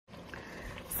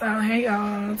So hey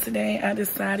y'all, today I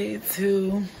decided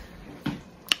to,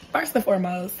 first and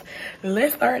foremost,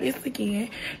 let's start this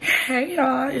again. Hey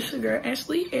y'all, it's your girl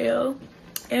Ashley L,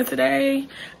 and today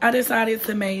I decided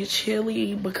to make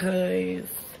chili because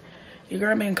your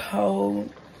girl been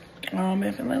cold.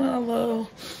 Been feeling a little,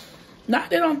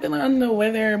 not that I'm feeling under the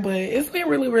weather, but it's been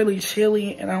really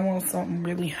chilly and I want something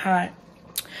really hot.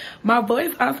 My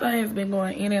voice also has been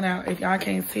going in and out, if y'all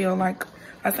can't tell, like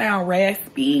I sound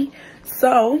raspy.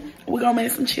 So we're gonna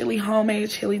make some chili,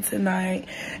 homemade chili tonight,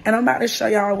 and I'm about to show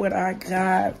y'all what I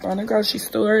got from the grocery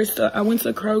store. So I went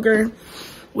to Kroger,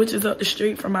 which is up the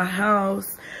street from my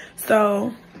house.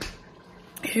 So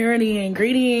here are the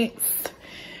ingredients,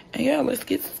 and yeah, let's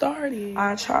get started.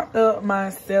 I chopped up my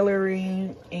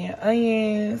celery and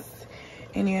onions,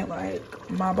 and then like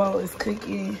my bowl is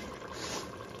cooking.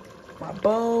 My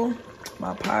bowl,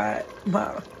 my pot,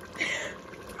 I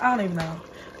don't even know.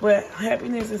 But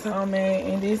happiness is homemade,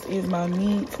 and this is my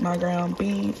meat. My ground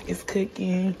beef is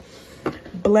cooking.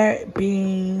 Black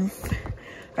beans.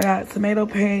 I got tomato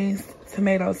paste,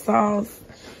 tomato sauce,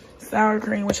 sour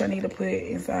cream, which I need to put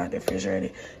inside the refrigerator.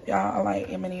 Y'all, I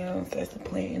like M&M's. That's the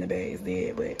plant in the bag is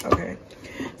dead, but okay.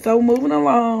 So moving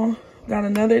along, got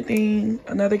another thing,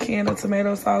 another can of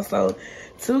tomato sauce. So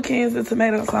 2 cans of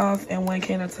tomato sauce and 1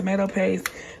 can of tomato paste.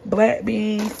 Black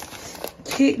beans,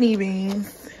 kidney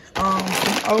beans.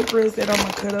 Some okras that I'm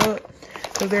gonna cut up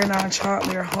because they're not chopped,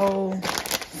 they're whole.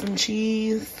 Some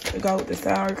cheese to go with the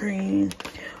sour cream.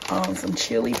 Some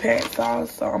chili pack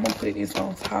sauce, so I'm gonna put this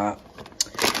on top.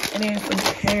 And then some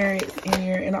carrots in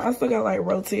here. And I also got like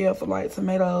rotel for like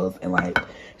tomatoes and like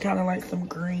kind of like some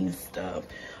green stuff.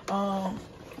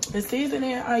 The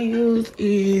seasoning I use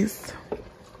is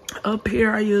up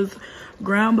here. I use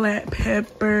ground black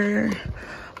pepper.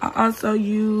 I also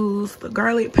use the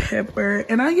garlic pepper,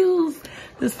 and I use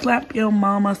the Slap Your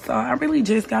Mama. So I really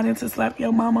just got into Slap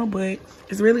Your Mama, but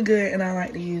it's really good and I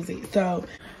like to use it. So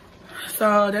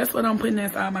that's what I'm putting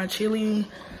inside my chili.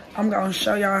 I'm gonna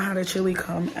show y'all how the chili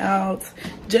come out,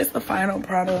 just the final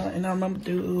product, and I'm gonna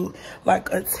do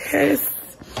like a test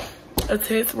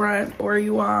run for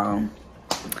you all.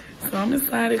 So I'm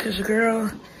excited because your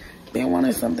girl been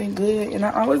wanting something good, and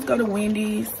I always go to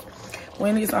Wendy's.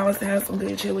 Wendy's always has some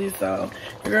good chili, so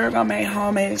your girl gonna make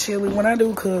homemade chili. When I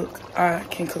do cook, I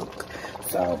can cook.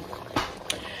 So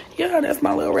yeah, that's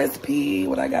my little recipe,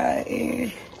 what I got,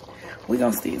 and we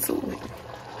gonna stick to it.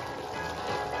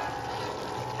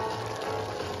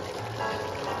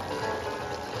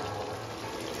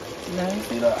 Now you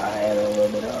see that I added a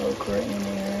little bit of okra in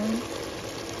there,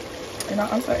 and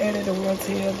I also added the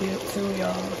rotel dip too,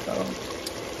 y'all.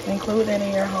 So include that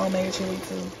in your homemade chili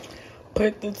too.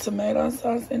 Put the tomato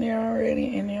sauce in there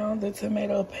already, and now the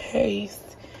tomato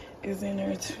paste is in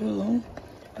there too.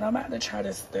 And I'm about to try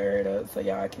to stir it up so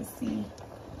y'all can see.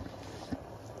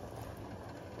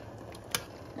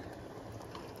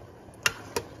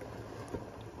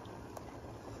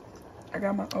 I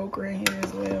got my okra in here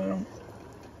as well.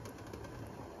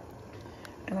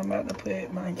 And I'm about to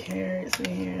put my carrots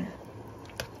in here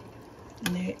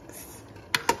next.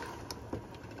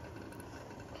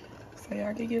 So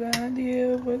y'all can get an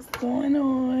idea of what's going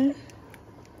on.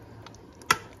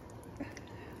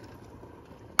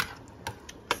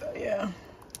 So yeah,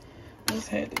 just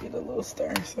had to get a little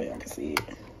stir so y'all can see it.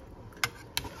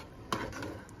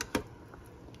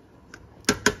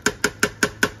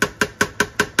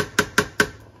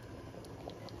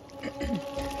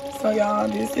 So y'all,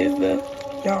 this is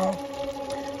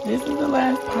the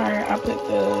last part. I put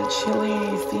the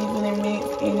chili seasoning mix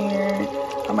in here.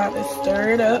 I'm about to stir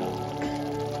it up.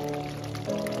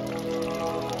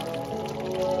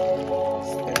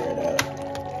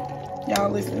 Y'all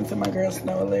listening to my girl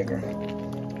Snow Allegra.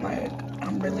 Like,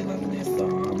 I'm really loving this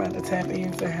song. I'm about to tap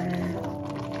into her.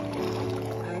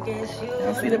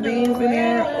 Y'all see the beans in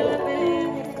there? Oh,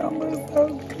 it's gonna look so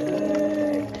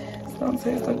good. It's gonna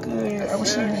taste so good. I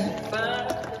was sharing.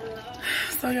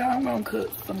 So y'all, I'm gonna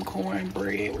cook some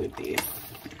cornbread with this.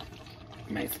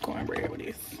 Make some cornbread with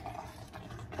this.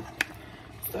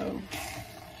 So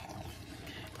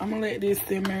I'm gonna let this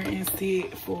simmer and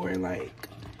sit for like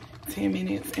 10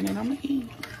 minutes, and then I'm gonna eat.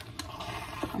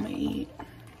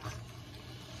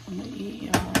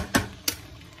 Y'all.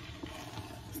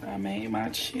 So I made my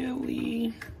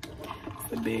chili.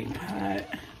 It's a big pot,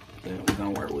 but we're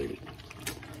gonna work with it.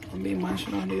 I'm gonna be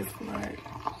munching on this for like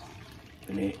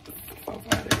the next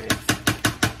 4-5 days.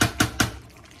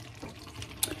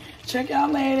 Check y'all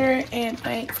later, and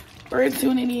thanks for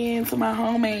tuning in to my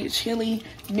homemade chili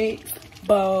mix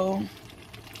bowl.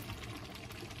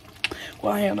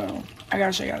 Well, hold on. I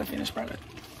gotta show y'all the finished product.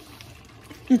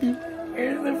 Here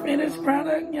Here's the finished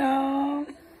product, y'all.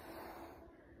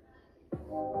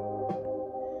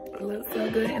 It looks so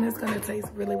good, and it's gonna taste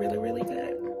really, really, really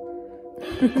good.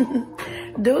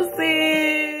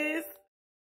 Deuces.